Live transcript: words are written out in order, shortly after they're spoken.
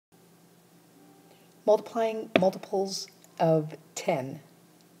multiplying multiples of 10.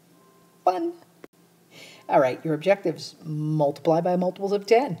 Fun. All right, your objectives: multiply by multiples of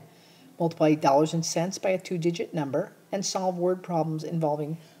 10, multiply dollars and cents by a 2-digit number, and solve word problems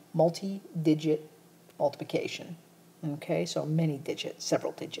involving multi-digit multiplication. Okay, so many digits,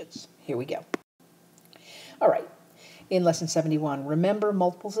 several digits. Here we go. All right, in lesson 71, remember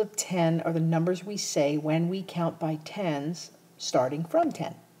multiples of 10 are the numbers we say when we count by tens starting from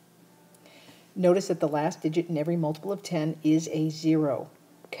 10. Notice that the last digit in every multiple of 10 is a 0,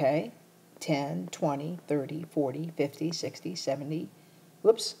 okay? 10, 20, 30, 40, 50, 60, 70,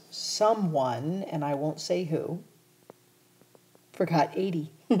 whoops, someone, and I won't say who, forgot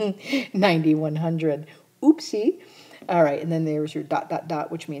 80, 90, 100, oopsie. All right, and then there's your ...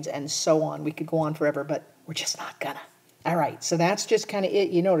 which means and so on. We could go on forever, but we're just not gonna. All right, so that's just kind of it.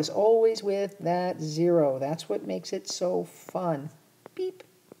 You notice always with that 0. That's what makes it so fun. Beep,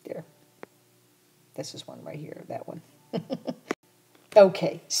 there. This is one right here, that one.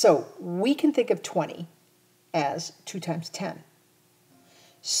 Okay, so we can think of 20 as 2 times 10.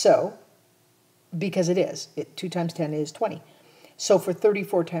 So, because it is, 2 times 10 is 20. So for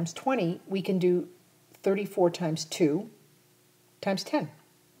 34 times 20, we can do 34 times 2 times 10.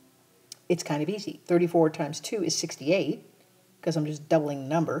 It's kind of easy. 34 times 2 is 68, because I'm just doubling the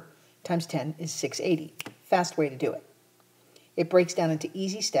number, times 10 is 680. Fast way to do it. It breaks down into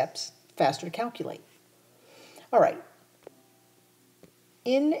easy steps, faster to calculate. All right.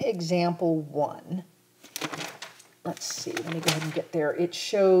 In example 1, let's see, let me go ahead and get there. It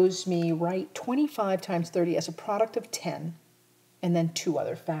shows me write 25 times 30 as a product of 10 and then 2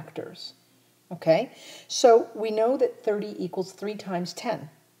 other factors. Okay, so we know that 30 equals 3 times 10.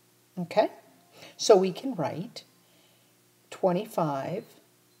 Okay, so we can write 25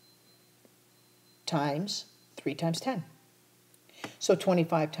 times 3 times 10. So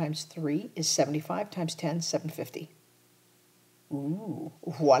 25 times 3 is 75 times 10, 750. Ooh,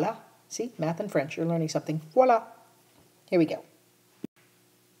 voila. See, math and French, you're learning something. Voila. Here we go.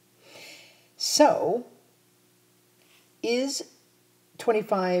 So, is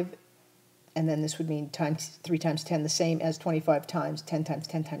 25, and then this would mean times 3 times 10, the same as 25 times 10 times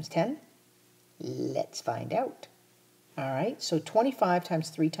 10 times 10? Let's find out. All right, so 25 times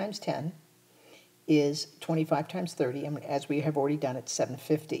 3 times 10 is 25 times 30, and as we have already done, it's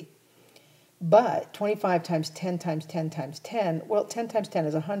 750. But 25 times 10 times 10 times 10, well, 10 times 10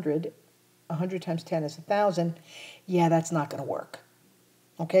 is 100. 100 times 10 is 1,000. Yeah, that's not going to work.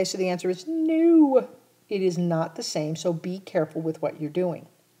 Okay, so the answer is no. It is not the same, so be careful with what you're doing.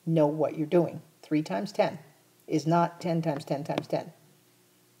 Know what you're doing. 3 times 10 is not 10 times 10 times 10.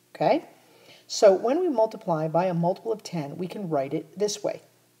 Okay? So when we multiply by a multiple of 10, we can write it this way.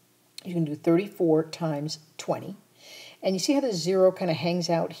 You can do 34 times 20. And you see how the 0 kind of hangs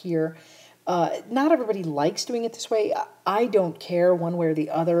out here? Not everybody likes doing it this way. I don't care one way or the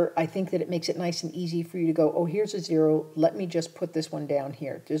other. I think that it makes it nice and easy for you to go, oh, here's a 0. Let me just put this one down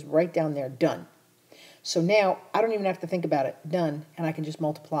here. Just right down there, done. So now I don't even have to think about it, done. And I can just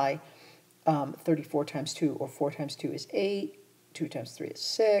multiply 34 times 2, or 4 times 2 is 8. 2 times 3 is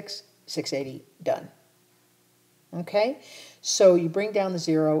 6. 680, done. Okay, so you bring down the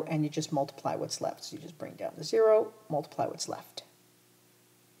 0 and you just multiply what's left. So you just bring down the 0, multiply what's left.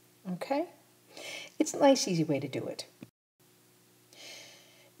 Okay, it's a nice, easy way to do it.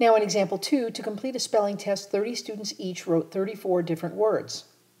 Now in example 2, to complete a spelling test, 30 students each wrote 34 different words.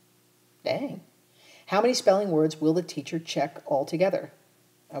 Dang. How many spelling words will the teacher check altogether?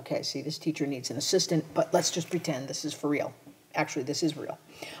 Okay, see, this teacher needs an assistant, but let's just pretend this is for real. Actually, this is real.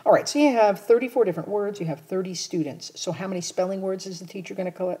 All right, so you have 34 different words. You have 30 students. So how many spelling words is the teacher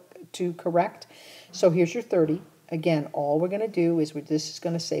going to correct? So here's your 30. Again, all we're going to do is this is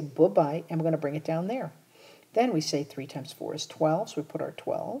going to say bye-bye, and we're going to bring it down there. Then we say 3 times 4 is 12, so we put our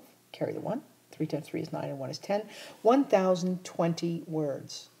 12, carry the 1. 3 times 3 is 9, and 1 is 10. 1,020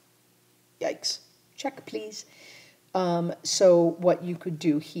 words. Yikes. Check, please. So what you could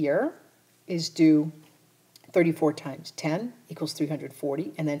do here is do 34 times 10 equals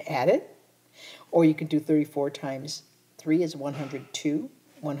 340, and then add it. Or you can do 34 times 3 is 102.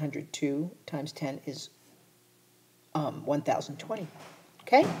 102 times 10 is 1,020.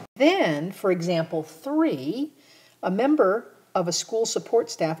 Okay? Then, for example 3, a member of a school support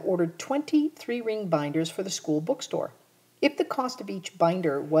staff ordered 20 3-ring binders for the school bookstore. If the cost of each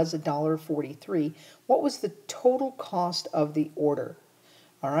binder was $1.43, what was the total cost of the order?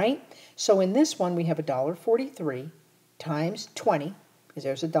 All right, so in this one we have $1.43 times 20, because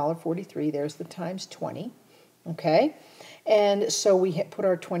there's $1.43, there's the times 20, okay? And so we put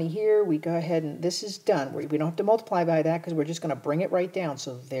our 20 here, we go ahead and this is done. We don't have to multiply by that because we're just going to bring it right down.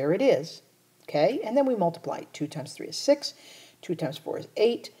 So there it is, Okay, and then we multiply. 2 times 3 is 6, 2 times 4 is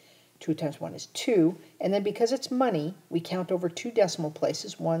 8, 2 times 1 is 2, and then because it's money, we count over 2 decimal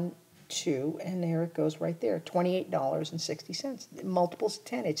places, 1, 2, and there it goes right there, $28.60. Multiples of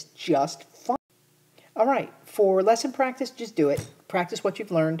 10, it's just fun. All right, for lesson practice, just do it. Practice what you've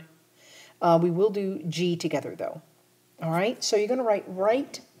learned. We will do G together, though. All right, so you're going to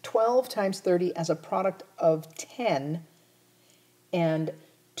write 12 times 30 as a product of 10 and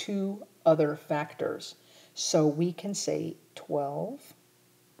 2 other factors. So we can say 12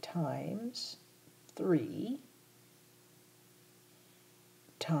 times 3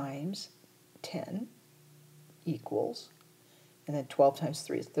 times 10 equals, and then 12 times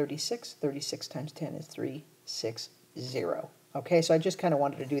 3 is 36, 36 times 10 is 360. Okay, so I just kind of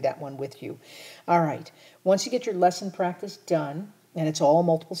wanted to do that one with you. All right, once you get your lesson practice done, and it's all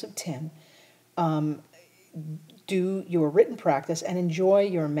multiples of 10, do your written practice and enjoy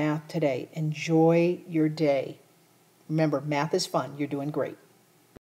your math today. Enjoy your day. Remember, math is fun. You're doing great.